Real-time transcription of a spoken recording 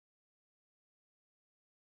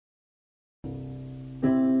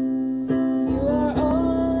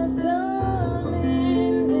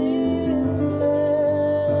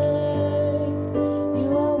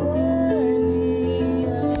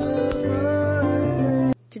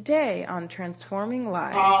Today on Transforming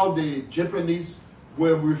Lives. How the Japanese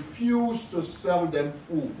will refuse to sell them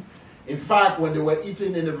food. In fact, when they were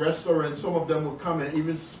eating in a restaurant, some of them would come and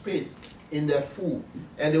even spit in their food.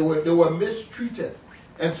 And they were mistreated.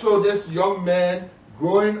 And so this young man,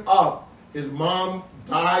 growing up, his mom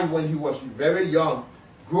died when he was very young.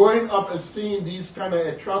 Growing up and seeing these kind of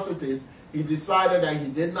atrocities, he decided that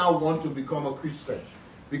he did not want to become a Christian,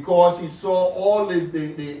 because he saw all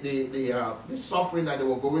the suffering that they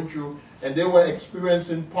were going through, and they were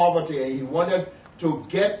experiencing poverty, and he wanted to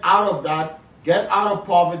get out of that, get out of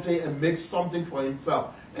poverty, and make something for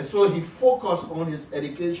himself. And so he focused on his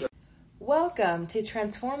education. Welcome to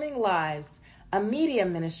Transforming Lives, a media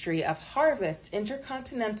ministry of Harvest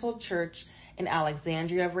Intercontinental Church in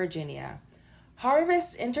Alexandria, Virginia.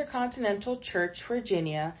 Harvest Intercontinental Church,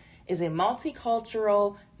 Virginia is a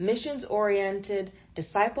multicultural, missions-oriented,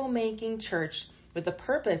 disciple-making church with the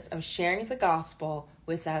purpose of sharing the gospel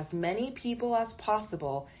with as many people as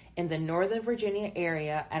possible in the Northern Virginia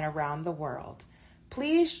area and around the world.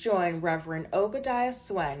 Please join Reverend Obadiah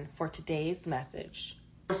Swen for today's message.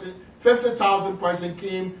 50,000 persons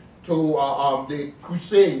came to the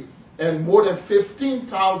crusade, and more than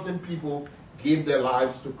 15,000 people gave their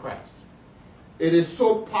lives to Christ. It is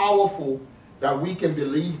so powerful that we can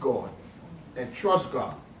believe God and trust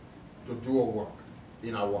God to do a work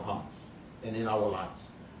in our hearts and in our lives.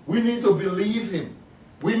 We need to believe Him.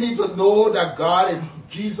 We need to know that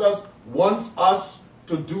Jesus wants us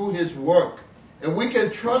to do His work. And we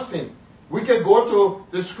can trust Him. We can go to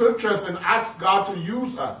the scriptures and ask God to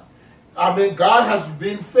use us. God has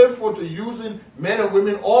been faithful to using men and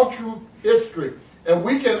women all through history. And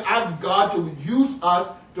we can ask God to use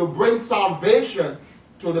us to bring salvation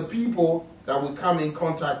to the people that we come in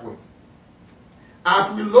contact with. As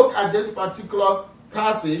we look at this particular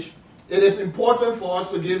passage, it is important for us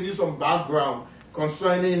to give you some background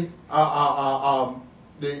concerning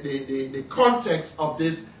the context of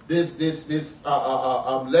this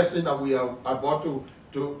lesson that we are about to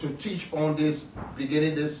teach on this,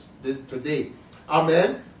 beginning this today.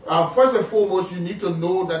 Amen. First and foremost, you need to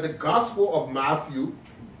know that the Gospel of Matthew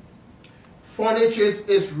furnishes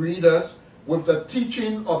its readers with the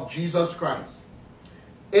teaching of Jesus Christ.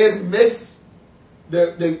 It makes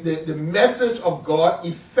the message of God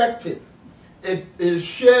effective. It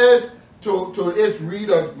shares to its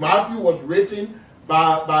readers. Matthew was written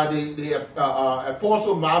by the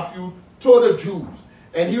Apostle Matthew to the Jews.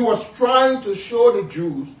 And he was trying to show the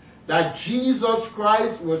Jews that Jesus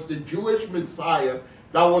Christ was the Jewish Messiah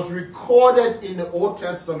that was recorded in the Old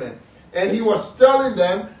Testament. And he was telling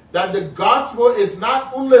them that the gospel is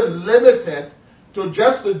not only limited to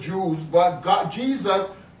just the Jews, but Jesus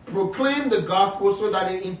proclaimed the gospel so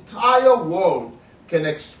that the entire world can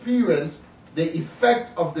experience the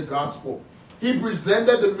effect of the gospel. He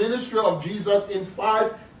presented the ministry of Jesus in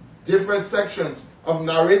 5 different sections of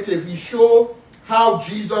narrative. He showed how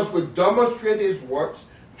Jesus would demonstrate his works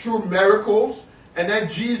through miracles, and then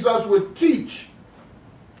Jesus would teach,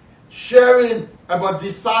 sharing about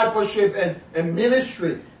discipleship and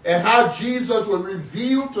ministry, and how Jesus would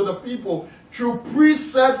reveal to the people through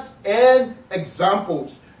precepts and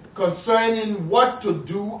examples concerning what to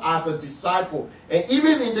do as a disciple. And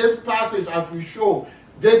even in this passage, as we show,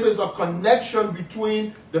 this is a connection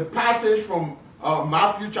between the passage from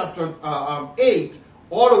Matthew chapter 8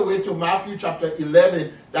 all the way to Matthew chapter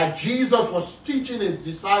 11, that Jesus was teaching his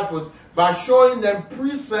disciples by showing them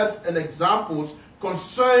precepts and examples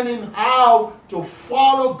concerning how to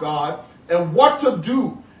follow God and what to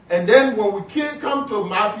do. And then when we come to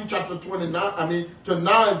Matthew chapter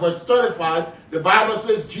 9 verse 35, the Bible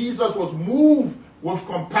says Jesus was moved with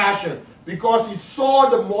compassion because he saw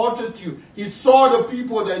the multitude. He saw the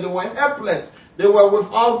people that they were helpless. They were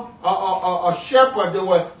without a shepherd. They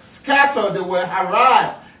were scattered. They were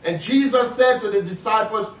harassed. And Jesus said to the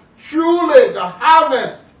disciples, truly the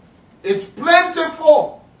harvest is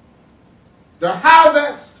plentiful. The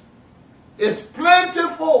harvest is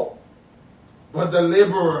plentiful, but the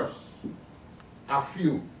laborers are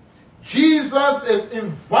few. Jesus is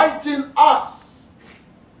inviting us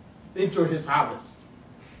into his harvest.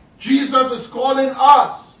 Jesus is calling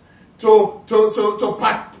us to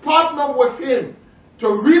partner with him to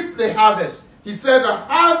reap the harvest. He said the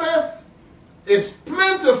harvest is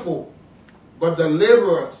plentiful, but the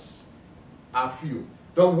laborers are few.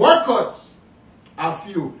 The workers are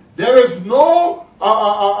few. There is no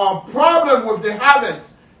problem with the harvest.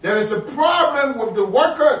 There is a problem with the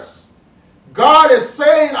workers. God is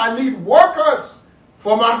saying, I need workers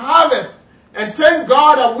for my harvest. And thank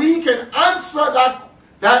God that we can answer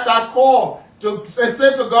that call and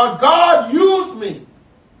say to God, God, use me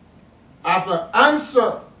as an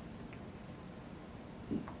answer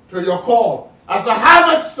to your call as a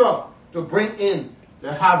harvester to bring in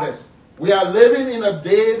the harvest. We are living in a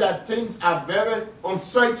day that things are very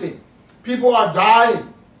uncertain. People are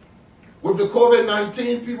dying. With the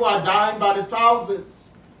COVID-19, people are dying by the thousands.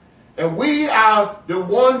 And we are the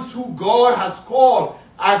ones who God has called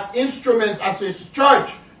as instruments, as His church,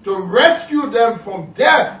 to rescue them from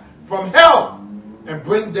death, from hell, and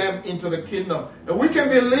bring them into the kingdom. And we can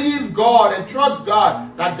believe God and trust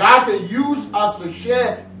God that God can use us to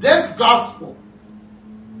share this gospel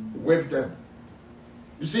with them.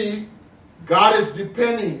 You see, God is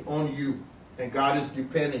depending on you, and God is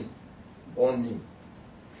depending on me.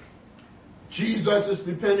 Jesus is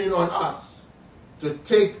depending on us to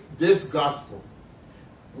take this gospel.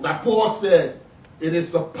 Like Paul said, it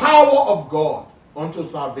is the power of God unto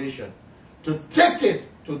salvation. To take it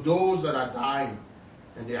to those that are dying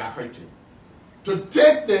and they are hurting. To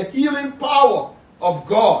take the healing power of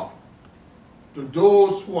God to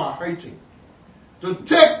those who are hurting. To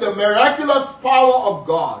take the miraculous power of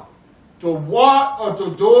God to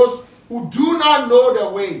those who do not know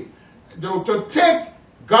the way. To take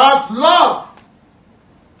God's love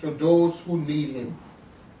to those who need Him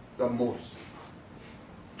the most.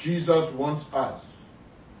 Jesus wants us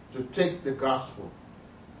to take the gospel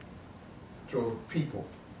to people,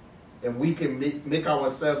 and we can make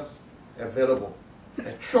ourselves available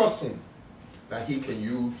and trust Him that He can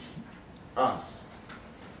use us.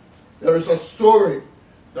 There is a story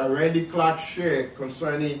that Randy Clark shared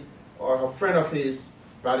concerning a friend of his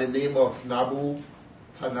by the name of Nabu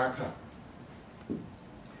Tanaka.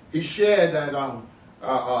 He shared that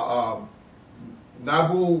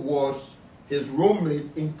Nabu was his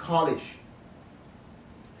roommate in college.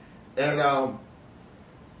 And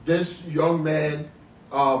this young man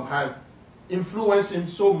had influenced him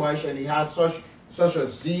so much, and he had such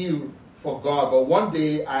a zeal for God. But one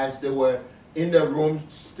day, as they were in the room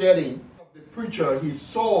studying, the preacher, he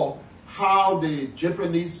saw how the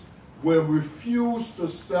Japanese will refuse to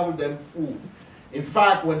sell them food. In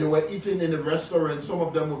fact, when they were eating in the restaurant, some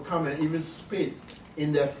of them would come and even spit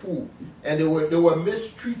in their food. And they were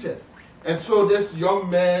mistreated. And so this young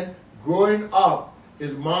man, growing up,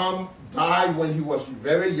 his mom died when he was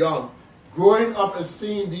very young. Growing up and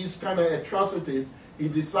seeing these kind of atrocities, he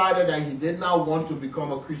decided that he did not want to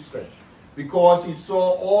become a Christian, because he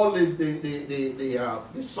saw all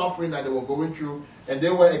the suffering that they were going through, and they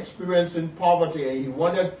were experiencing poverty, and he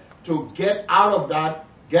wanted to get out of that,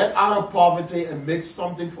 get out of poverty and make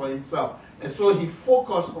something for himself. And so he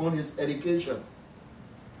focused on his education.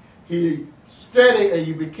 He studied and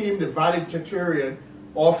he became the valedictorian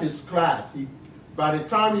of his class. By the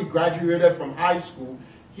time he graduated from high school,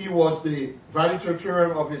 he was the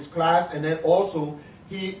valedictorian of his class, and then also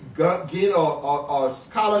he gained a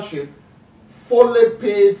scholarship, fully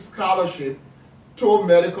paid scholarship to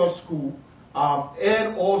medical school,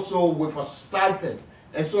 and also with a stipend.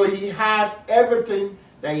 And so he had everything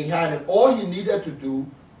that he had, and all he needed to do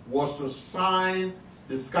was to sign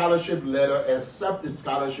the scholarship letter, accept the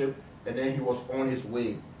scholarship, and then he was on his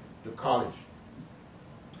way to college.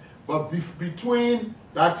 But between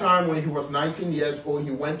that time when he was 19 years old,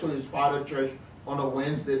 he went to his father's church on a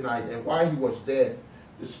Wednesday night, and while he was there,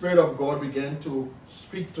 the Spirit of God began to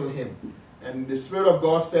speak to him. And the Spirit of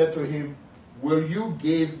God said to him, "Will you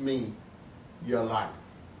give me your life?"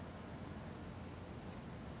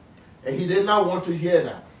 And he did not want to hear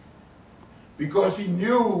that, because he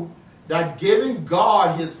knew that giving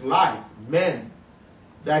God his life meant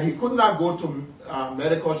that he could not go to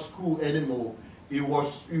medical school anymore. He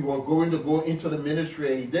was going to go into the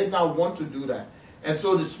ministry, and he did not want to do that. And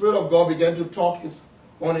so the Spirit of God began to talk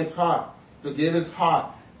on his heart, to give his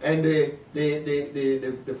heart. And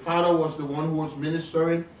the father was the one who was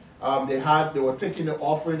ministering. They were taking the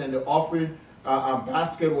offering, and the offering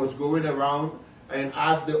basket was going around. And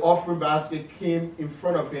as the offering basket came in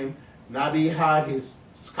front of him, Nabi had his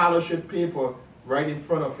scholarship paper right in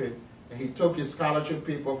front of him. And he took his scholarship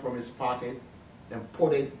paper from his pocket and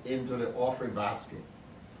put it into the offering basket.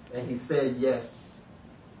 And he said yes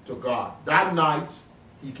to God. That night,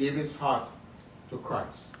 he gave his heart to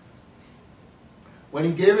Christ. When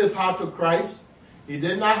he gave his heart to Christ, he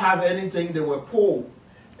did not have anything. They were poor.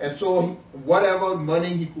 And so whatever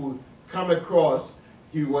money he could come across,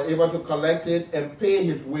 he was able to collect it and pay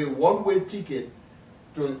his way, one-way ticket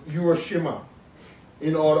to Hiroshima,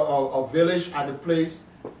 in order a village at the place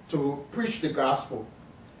to preach the gospel.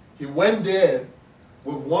 He went there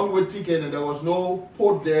with one-way ticket, and there was no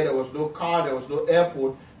port there was no car, there was no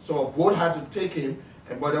airport, so a boat had to take him,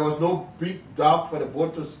 but there was no big dock for the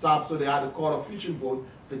boat to stop, so they had to call a fishing boat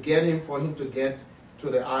to get him, for him to get to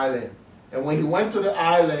the island. And when he went to the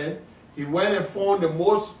island, he went and found the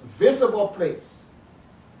most visible place.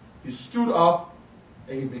 He stood up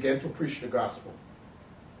and he began to preach the gospel.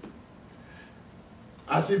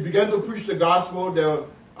 As he began to preach the gospel, there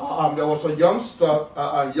was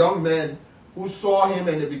a young man who saw him,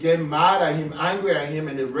 and they became mad at him, angry at him,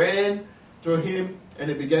 and they ran to him and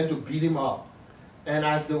they began to beat him up. And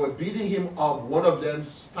as they were beating him up, one of them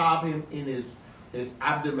stabbed him in his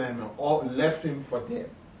abdomen and left him for dead.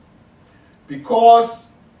 Because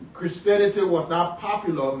Christianity was not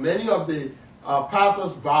popular, many of the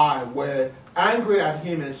passers-by were angry at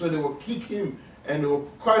him, and so they would kick him and they would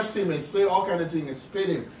curse him and say all kinds of things and spit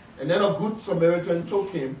him. And then a good Samaritan took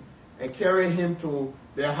him and carried him to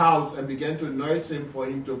their house and began to nurse him for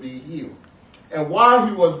him to be healed. And while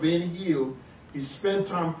he was being healed, he spent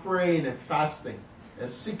time praying and fasting and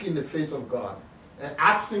seeking the face of God and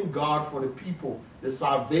asking God for the people, the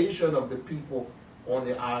salvation of the people on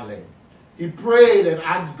the island. He prayed and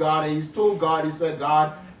asked God, and he told God, he said,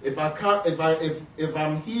 God, if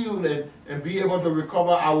I'm healed and be able to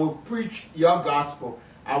recover, I will preach your gospel.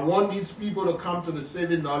 I want these people to come to the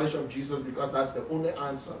saving knowledge of Jesus, because that's the only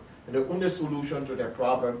answer and the only solution to their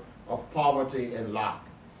problem of poverty and lack.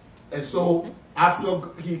 And so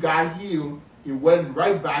after he got healed, he went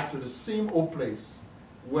right back to the same old place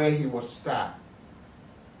where he was stabbed.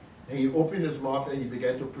 And he opened his mouth and he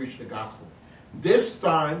began to preach the gospel. This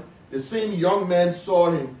time, the same young men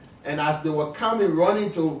saw him, and as they were coming,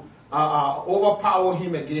 running to overpower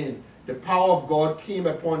him again, the power of God came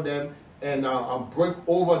upon them and broke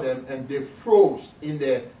over them, and they froze in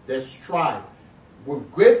their stride.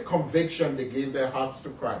 With great conviction, they gave their hearts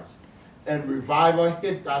to Christ. And revival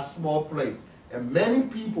hit that small place, and many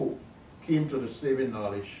people came to the saving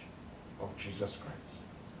knowledge of Jesus Christ.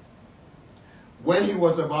 When he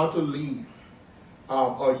was about to leave,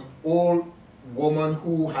 an old woman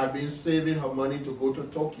who had been saving her money to go to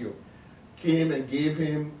Tokyo came and gave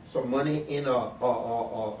him some money in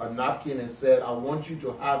a napkin and said, I want you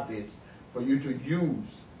to have this for you to use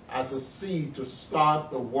as a seed to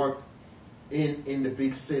start the work in the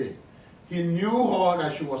big city. He knew her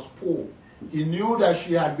that she was poor. He knew that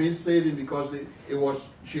she had been saving, because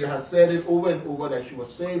she had said it over and over that she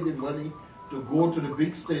was saving money to go to the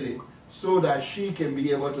big city so that she can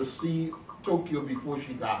be able to see Tokyo before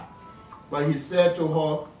she died. But he said to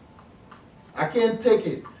her, I can't take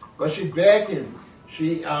it. But she begged him.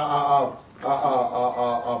 She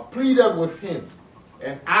pleaded with him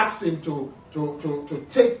and asked him to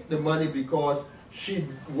take the money, because she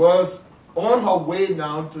was on her way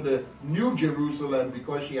now to the New Jerusalem,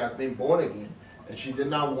 because she had been born again, and she did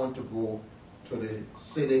not want to go to the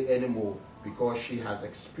city anymore because she has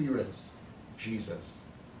experienced Jesus.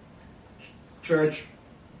 Church,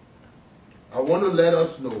 I want to let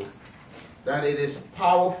us know that it is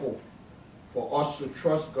powerful for us to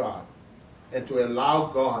trust God and to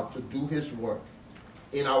allow God to do His work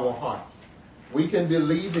in our hearts. We can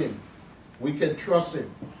believe Him, we can trust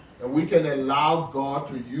Him, and we can allow God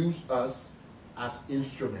to use us as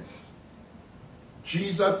instruments.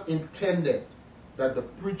 Jesus intended that the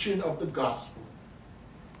preaching of the gospel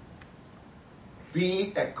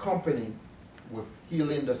be accompanied with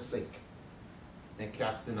healing the sick and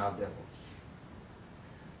casting out devils.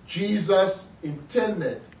 Jesus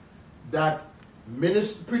intended that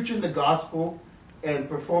preaching the gospel and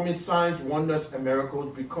performing signs, wonders, and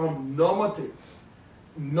miracles become normal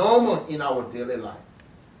in our daily life.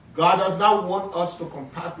 God does not want us to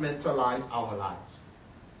compartmentalize our lives.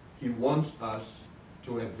 He wants us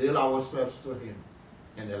to avail ourselves to Him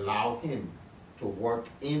and allow Him to work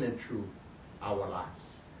in and through our lives.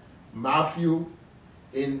 Matthew,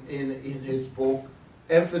 in his book,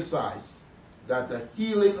 emphasized that the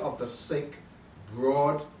healing of the sick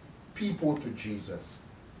brought people to Jesus.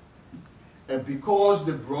 And because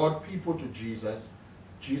they brought people to Jesus,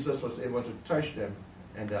 Jesus was able to touch them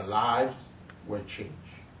and their lives were changed.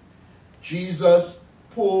 Jesus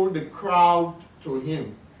pulled the crowd to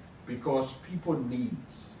Him because people's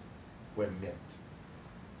needs were met.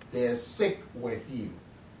 Their sick were healed.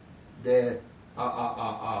 Their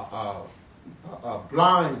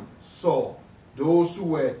blind saw. Those who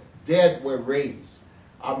were dead were raised.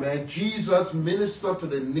 Amen. Jesus ministered to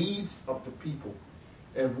the needs of the people.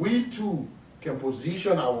 And we too can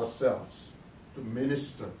position ourselves to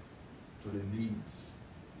minister to the needs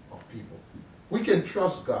of people. We can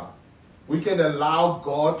trust God. We can allow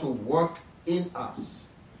God to work in us.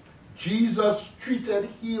 Jesus treated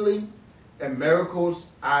healing and miracles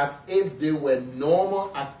as if they were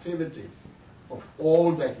normal activities of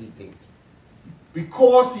all that He did.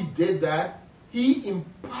 Because He did that, He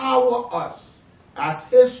empowered us as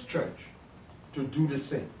His church to do the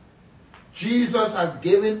same. Jesus has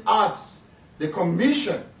given us the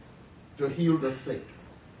commission to heal the sick,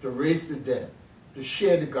 to raise the dead, to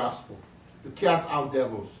share the gospel, to cast out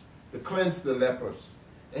devils, to cleanse the lepers.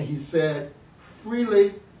 And he said,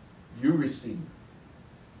 freely you receive,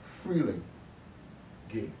 freely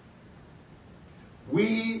give.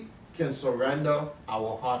 We can surrender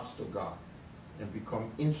our hearts to God and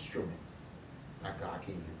become instruments that God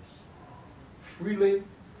can use. Freely,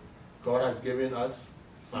 God has given us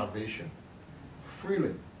salvation.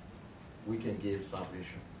 Freely, we can give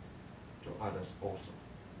salvation to others also.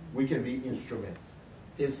 We can be instruments,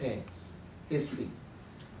 His hands, His feet.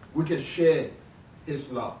 We can share His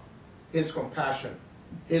love, His compassion,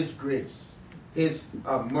 His grace, His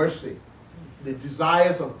mercy, the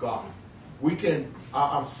desires of God. We can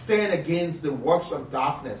stand against the works of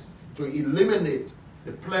darkness to eliminate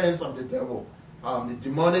the plans of the devil, the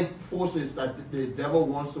demonic forces that the devil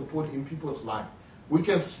wants to put in people's life. We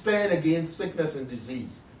can stand against sickness and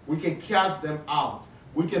disease. We can cast them out.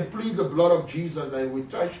 We can plead the blood of Jesus and we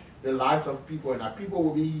touch the lives of people and that people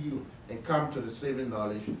will be healed and come to the saving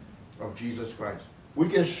knowledge of Jesus Christ. We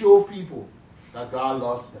can show people that God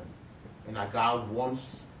loves them and that God wants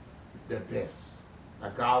their best,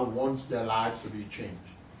 that God wants their lives to be changed.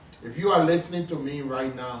 If you are listening to me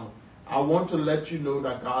right now, I want to let you know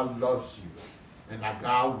that God loves you and that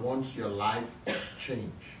God wants your life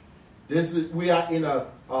changed. We are in the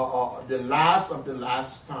last of the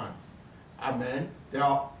last times. Amen. There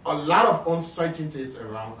are a lot of uncertainties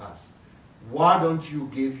around us. Why don't you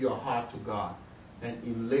give your heart to God and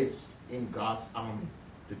enlist in God's army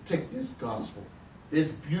to take this gospel, this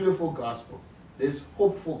beautiful gospel, this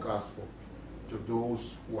hopeful gospel to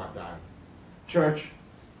those who are dying? Church,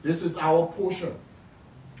 this is our portion.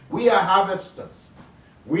 We are harvesters.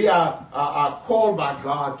 We are called by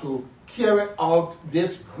God to carry out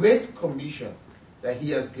this great commission that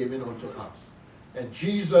He has given unto us. And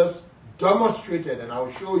Jesus demonstrated, and I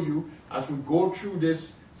will show you as we go through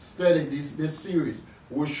this study, this series,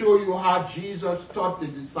 we'll show you how Jesus taught the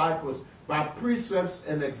disciples by precepts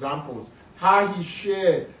and examples, how He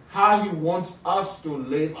shared, how He wants us to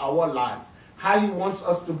live our lives, how He wants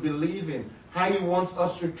us to believe Him, how He wants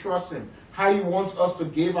us to trust Him, how He wants us to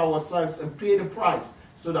give ourselves and pay the price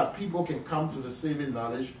so that people can come to the saving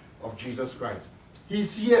knowledge of Jesus Christ.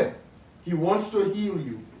 He's here. He wants to heal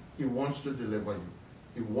you. He wants to deliver you.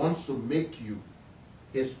 He wants to make you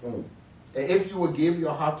His own. And if you will give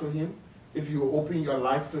your heart to Him, if you will open your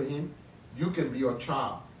life to Him, you can be a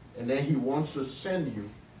child. And then He wants to send you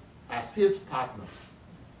as His partner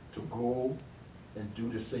to go and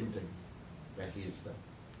do the same thing that He has done.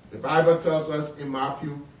 The Bible tells us in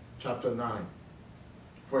Matthew chapter 9,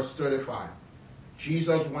 verse 35,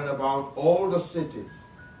 Jesus went about all the cities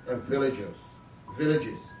and villages,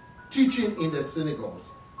 teaching in the synagogues,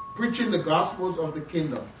 preaching the gospels of the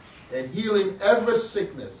kingdom, and healing every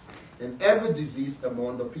sickness and every disease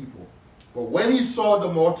among the people. But when He saw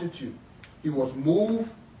the multitude, He was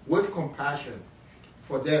moved with compassion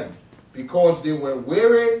for them, because they were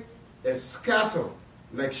weary and scattered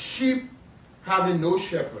like sheep having no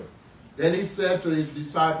shepherd. Then He said to His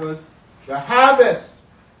disciples, the harvest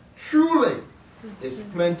truly is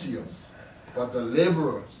plenteous, but the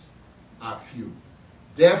laborers are few.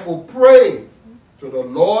 Therefore pray to the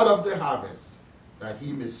Lord of the harvest that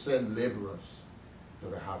He may send laborers to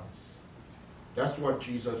the harvest. That's what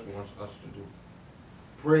Jesus wants us to do.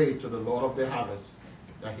 Pray to the Lord of the harvest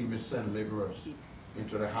that He may send laborers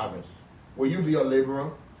into the harvest. Will you be a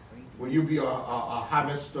laborer? Will you be a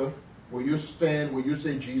harvester? Will you stand? Will you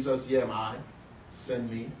say, Jesus, here am I, send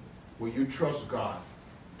me? Will you trust God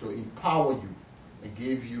to empower you and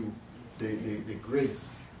give you the grace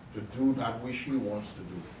to do that which He wants to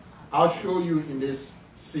do? I'll show you in this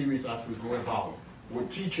series as we go about. We'll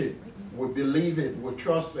teach it, we'll believe it, we'll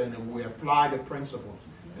trust it, and we'll apply the principles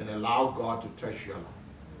and allow God to touch your life.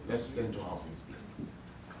 Let's stand to our feet.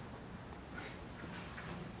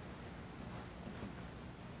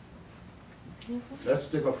 Let's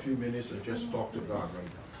take a few minutes and just talk to God right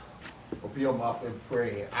now. Open your mouth and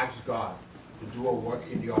pray. Ask God to do a work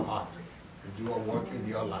in your heart, to do a work in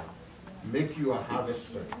your life. Make you a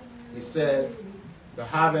harvester. He said, the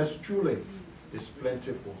harvest truly is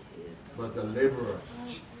plentiful, but the laborers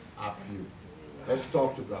are few. Let's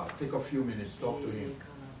talk to God. Take a few minutes. Talk to Him.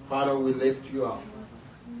 Father, we lift you up.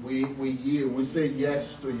 We yield. We say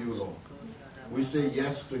yes to you, Lord. We say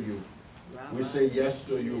yes to you. We say yes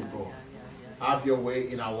to you, God. Have your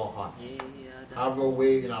way in our hearts. Have your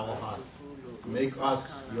way in our hearts. Make us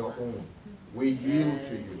your own. We yield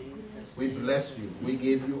to you. We bless you. We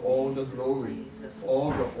give you all the glory,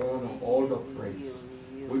 all the honor, all the praise.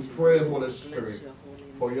 We pray, Holy Spirit,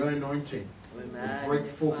 for your anointing to break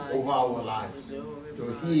forth over our lives,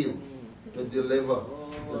 to heal, to deliver,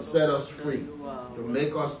 to set us free, to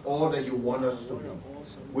make us all that you want us to be.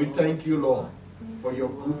 We thank you, Lord, for your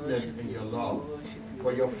goodness and your love,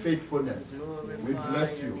 for your faithfulness. We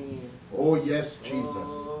bless you. Oh, yes, Jesus.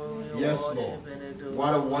 Yes, Lord.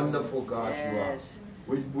 What a wonderful God you are.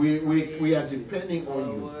 We are depending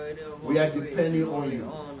on you. We are depending on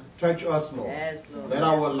you. Touch us, Lord. Let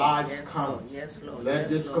our lives count. Let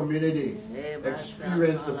this community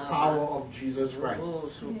experience the power of Jesus Christ.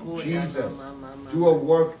 Jesus, do a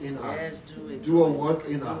work in us. Do a work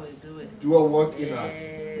in us. Do a work in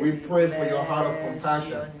us. We pray for your heart of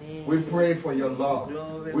compassion. We pray for your love.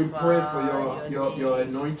 We pray for your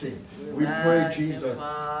anointing. We pray, Jesus,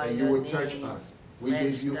 that you will touch us. We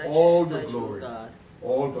give you all the glory,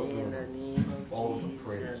 all the honor, all the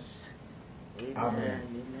praise. Amen.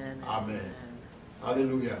 Amen.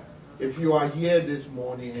 Hallelujah. If you are here this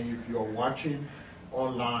morning and if you are watching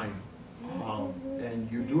online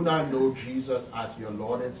and you do not know Jesus as your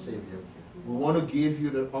Lord and Savior, we want to give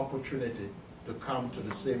you the opportunity to come to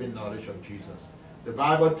the saving knowledge of Jesus. The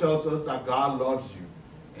Bible tells us that God loves you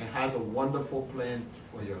and has a wonderful plan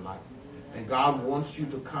for your life. And God wants you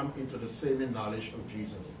to come into the saving knowledge of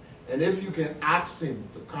Jesus. And if you can ask Him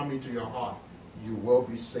to come into your heart, you will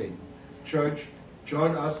be saved. Church,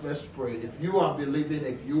 join us. Let's pray. If you are believing,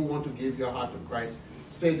 if you want to give your heart to Christ,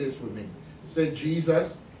 say this with me. Say,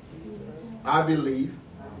 Jesus, I believe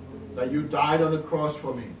that you died on the cross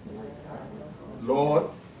for me.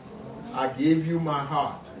 Lord, I give you my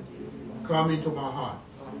heart. Come into my heart.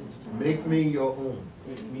 Make me your own.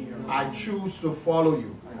 I choose to follow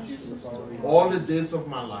you all the days of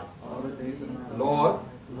my life. Lord,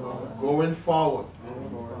 going forward,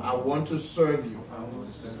 I want to serve you.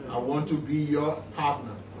 I want to be your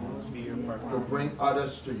partner to bring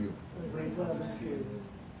others to you.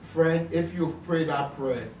 Friend, if you've prayed that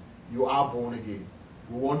prayer, you are born again.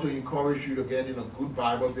 We want to encourage you to get in a good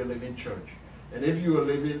Bible-believing church. And if you are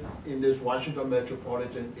living in this Washington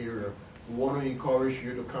metropolitan area, we want to encourage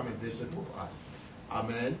you to come and visit with us.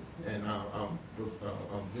 Amen. And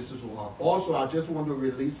this is what. Also, I just want to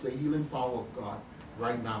release the healing power of God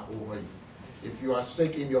right now over you. If you are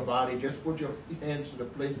sick in your body, just put your hands to the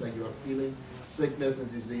place that you are feeling sickness and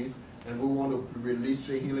disease, and we want to release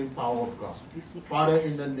the healing power of God. Father,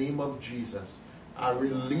 in the name of Jesus, I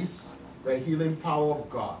release the healing power of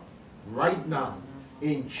God right now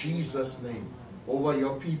in Jesus' name over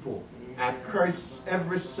your people. I curse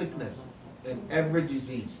every sickness and every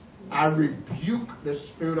disease. I rebuke the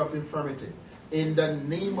spirit of infirmity in the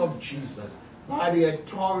name of Jesus by the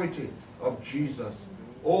authority of Jesus.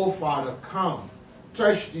 Oh, Father, come.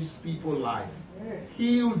 Touch these people's lives.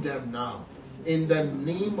 Heal them now. In the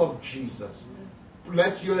name of Jesus.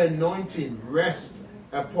 Let your anointing rest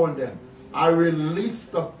upon them. I release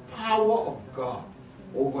the power of God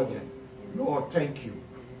over them. Lord, thank you.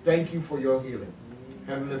 Thank you for your healing.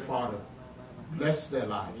 Heavenly Father, bless their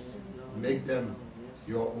lives. Make them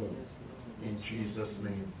your own. In Jesus'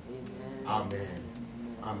 name. Amen.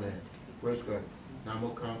 Amen. Praise God. Now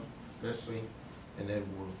we'll come. Let's sing. And then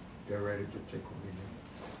we'll get ready to take communion.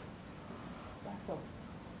 Pastor,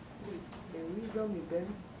 the wisdom event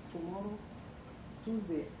tomorrow,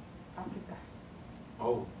 Tuesday, Africa.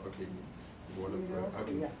 Oh, okay. You want to pray?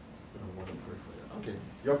 Okay. Yeah. I want to pray for that. Okay.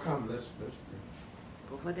 You'll come. Let's pray.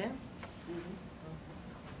 Go for them?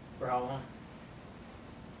 Brown.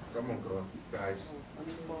 Come on, girl. Guys.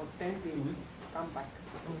 For 10 days, come back.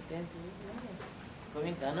 Oh, 10 days. Going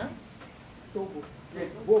in Ghana? Togo.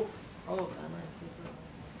 Both. Oh, Ghana.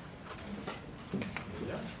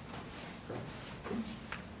 Yeah.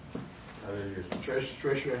 Hallelujah.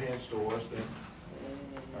 Stretch your hands towards them.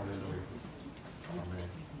 Hallelujah. Amen.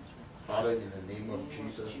 Father, in the name of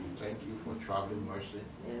Jesus, we thank you for traveling mercy,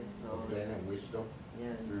 for plan and wisdom.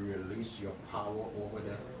 We release your power over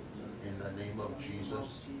them. In the name of Jesus,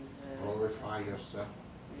 glorify yourself.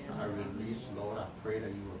 I release, Lord, I pray that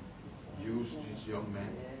you will use these young men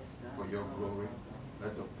for your glory.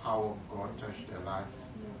 Let the power of God touch their lives.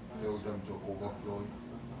 Fill them to overflow.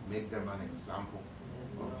 Make them an example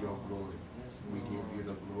of your glory. We give you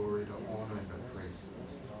the glory, the honor, and the praise.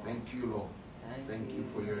 Thank you, Lord. Thank you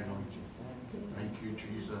for your anointing. Thank you,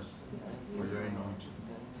 Jesus, for your anointing.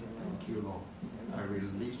 Thank you, Lord. I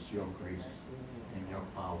release your grace and your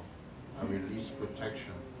power. I release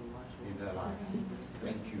protection in their lives.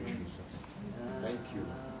 Thank you, Jesus. Thank you.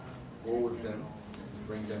 Go with them.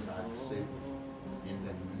 Bring them back safely. In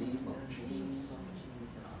the name of Jesus.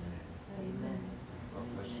 Amen. Amen. God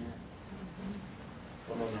bless you.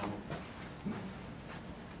 Come on now.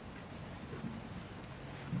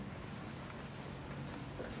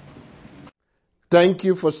 Thank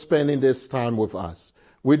you for spending this time with us.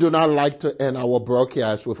 We do not like to end our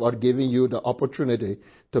broadcast without giving you the opportunity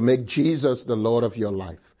to make Jesus the Lord of your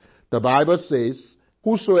life. The Bible says,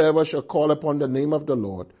 whosoever shall call upon the name of the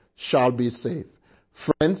Lord shall be saved.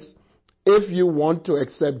 Friends, if you want to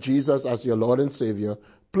accept Jesus as your Lord and Savior,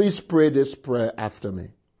 please pray this prayer after me.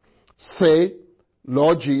 Say,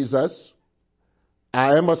 Lord Jesus,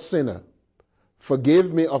 I am a sinner. Forgive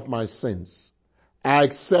me of my sins. I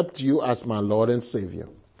accept you as my Lord and Savior.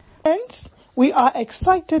 Friends, we are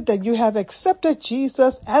excited that you have accepted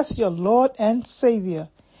Jesus as your Lord and Savior.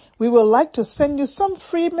 We would like to send you some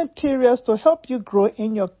free materials to help you grow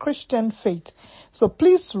in your Christian faith. So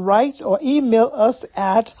please write or email us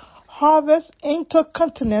at Harvest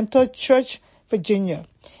Intercontinental Church, Virginia.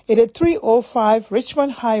 It is 305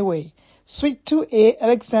 Richmond Highway, Suite 2A,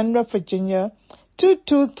 Alexandria, Virginia,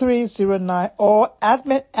 22309, or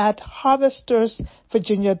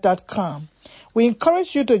admin@harvestersvirginia.com. We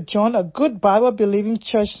encourage you to join a good Bible-believing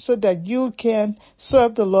church so that you can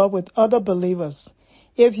serve the Lord with other believers.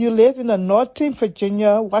 If you live in the Northern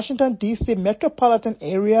Virginia, Washington, D.C. metropolitan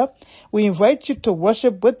area, we invite you to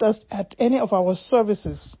worship with us at any of our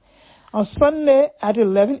services. On Sunday at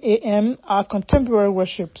 11 a.m., our contemporary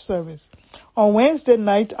worship service. On Wednesday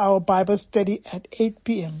night, our Bible study at 8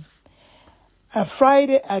 p.m. On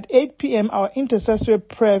Friday at 8 p.m., our intercessory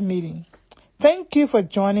prayer meeting. Thank you for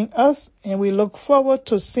joining us, and we look forward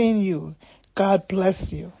to seeing you. God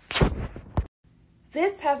bless you.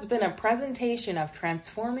 This has been a presentation of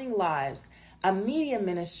Transforming Lives, a media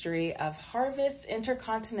ministry of Harvest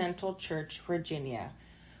Intercontinental Church, Virginia.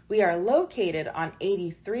 We are located on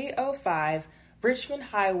 8305 Richmond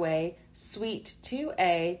Highway, Suite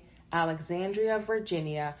 2A, Alexandria,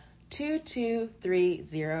 Virginia,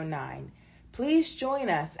 22309. Please join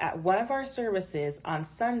us at one of our services on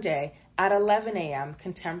Sunday at 11 a.m.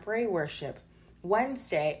 Contemporary Worship,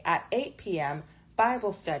 Wednesday at 8 p.m.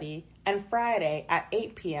 Bible Study, and Friday at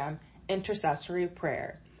 8 p.m. Intercessory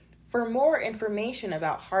Prayer. For more information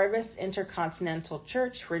about Harvest Intercontinental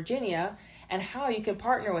Church, Virginia, and how you can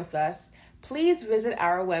partner with us, please visit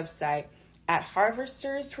our website at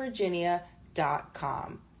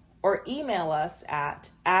harvestersvirginia.com or email us at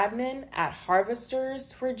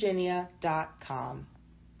admin@harvestersvirginia.com.